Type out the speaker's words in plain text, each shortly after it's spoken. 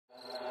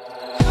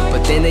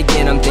But then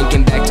again, I'm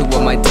thinking back to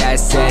what my dad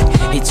said.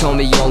 He told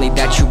me only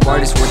that true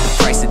art is worth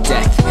the price of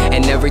death,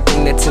 and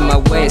everything that's in my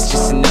way is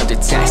just another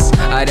test.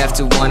 I'd have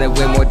to wanna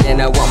win more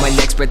than I want my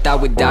next breath. I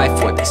would die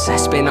for this. I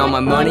spend all my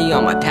money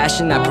on my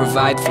passion, I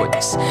provide for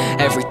this.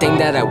 Everything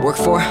that I work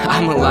for,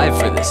 I'm alive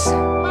for this.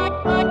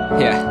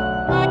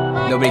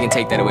 Yeah, nobody can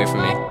take that away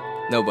from me.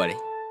 Nobody.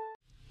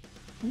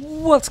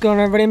 What's going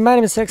on, everybody? My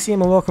name is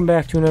Hexxium and welcome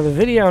back to another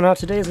video. Now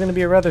today is going to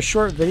be a rather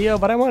short video,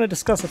 but I want to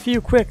discuss a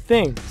few quick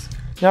things.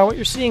 Now what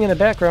you're seeing in the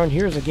background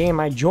here is a game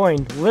I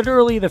joined.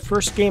 Literally the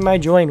first game I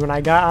joined when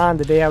I got on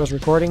the day I was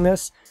recording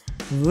this.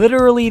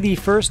 Literally the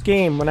first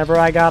game whenever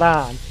I got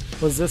on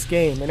was this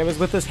game, and it was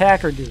with this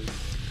hacker dude.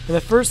 And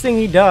the first thing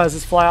he does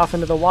is fly off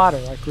into the water,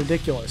 like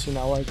ridiculous, you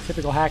know, like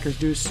typical hackers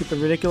do, stupid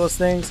ridiculous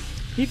things.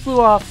 He flew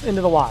off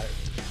into the water.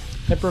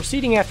 And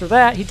proceeding after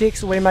that, he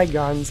takes away my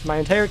guns, my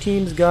entire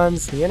team's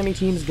guns, the enemy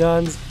team's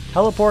guns,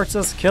 teleports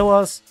us, kill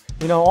us,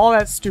 you know, all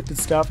that stupid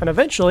stuff. And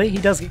eventually, he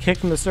does get kicked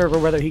from the server,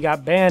 whether he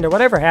got banned or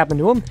whatever happened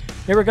to him.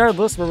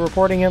 Irregardless, we're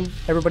reporting him.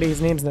 Everybody,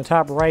 his name's in the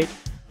top right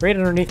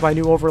underneath my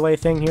new overlay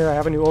thing here. I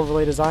have a new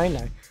overlay design.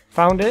 I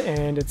found it,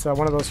 and it's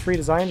one of those free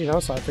designs, you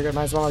know, so I figured I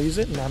might as well use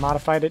it, and I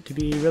modified it to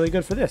be really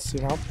good for this, you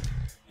know.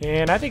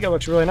 And I think it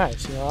looks really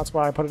nice, you know, that's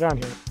why I put it on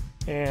here.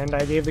 And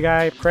I gave the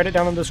guy credit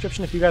down in the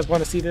description if you guys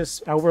want to see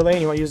this overlay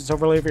and you want to use this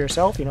overlay for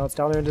yourself. You know, it's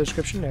down there in the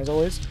description, as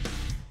always.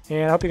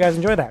 And I hope you guys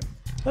enjoy that.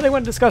 But I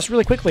want to discuss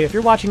really quickly, if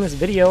you're watching this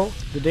video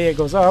the day it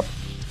goes up,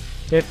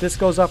 if this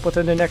goes up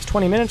within the next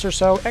 20 minutes or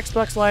so,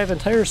 Xbox Live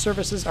entire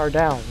services are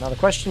down. Now the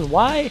question,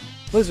 why?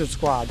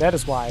 LizardSquad, that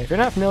is why. If you're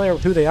not familiar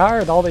with who they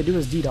are, all they do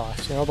is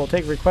DDoS. You know, they'll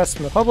take requests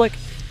from the public,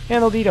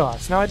 and they'll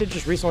DDoS. Now I did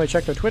just recently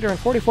check their Twitter, and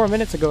 44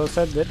 minutes ago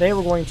said that they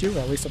were going to,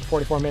 at least at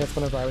 44 minutes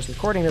whenever I was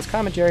recording this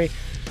commentary,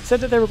 said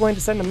that they were going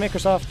to send to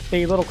Microsoft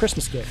a little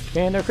Christmas gift.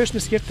 And their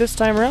Christmas gift this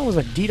time around was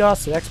a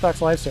DDoS to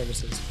Xbox Live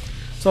services.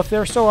 So if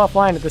they're still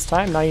offline at this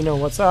time, now you know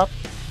what's up.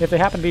 If they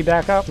happen to be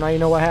back up, now you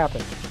know what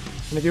happened.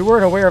 And if you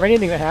weren't aware of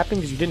anything that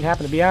happened because you didn't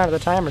happen to be on at the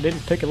time or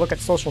didn't take a look at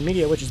social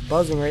media, which is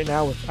buzzing right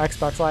now with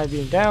Xbox Live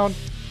being down,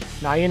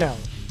 now you know.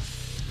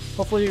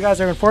 Hopefully you guys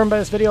are informed by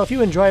this video. If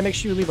you enjoy, make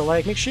sure you leave a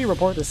like. Make sure you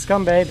report this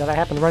scumbag that I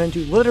happen to run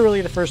into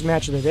literally the first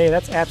match of the day.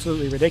 That's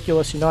absolutely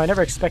ridiculous. You know, I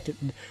never expected...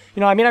 You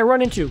know, I mean, I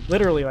run into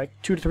literally like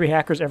 2 to 3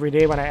 hackers every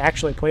day when I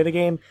actually play the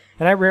game,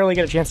 and I rarely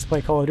get a chance to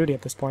play Call of Duty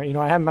at this point. You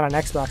know, I haven't been on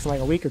Xbox in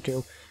like a week or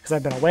two because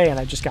I've been away and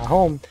I just got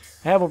home.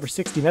 I have over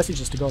 60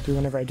 messages to go through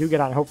whenever I do get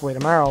on, hopefully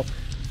tomorrow.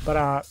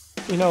 But,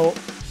 you know,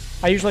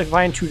 I usually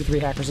find 2 to 3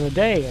 hackers in a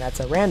day, and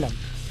that's at random.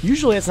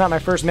 Usually it's not my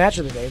first match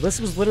of the day. This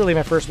was literally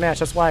my first match.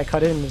 That's why I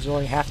cut in. There's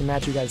only half the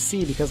match you guys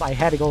see because I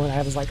had to go and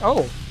I was like,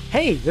 oh,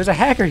 hey, there's a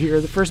hacker here.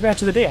 The first match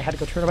of the day. I had to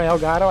go turn on my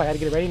Elgato. I had to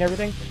get it ready and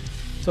everything.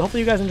 So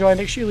hopefully you guys enjoy.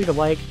 Make sure you leave a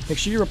like. Make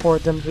sure you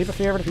report them. Leave a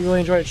favorite if you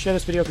really enjoyed it. Share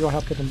this video if you want to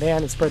help get them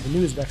banned and spread the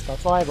news of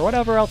Xbox Live or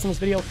whatever else in this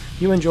video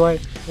you enjoy.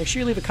 Make sure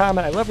you leave a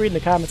comment. I love reading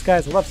the comments,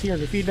 guys. I love hearing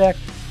your feedback.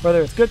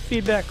 Whether it's good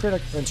feedback,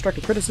 critic, or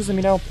constructive criticism,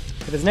 you know.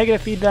 If it's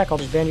negative feedback, I'll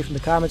just ban you from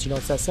the comments. You know,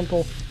 it's that simple.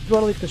 If you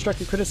want to leave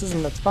constructive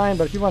criticism, that's fine.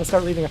 But if you want to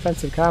start leaving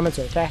offensive comments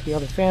or attacking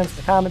other fans in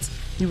the comments,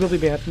 you will be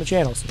banned from the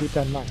channel, so keep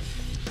that in mind.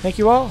 Thank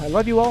you all. I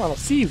love you all, and I'll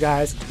see you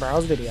guys in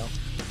tomorrow's video.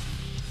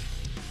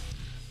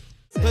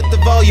 Put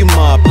the volume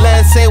up,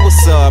 let's say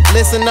what's up.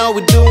 Listen, all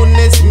we're doing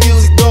this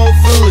music don't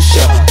foolish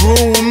up.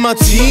 Room with my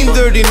team,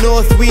 Dirty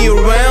North, we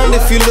around.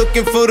 If you're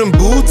looking for them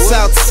boots,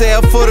 out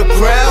sale for the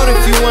crowd.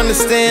 If you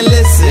understand,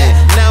 listen.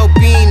 Now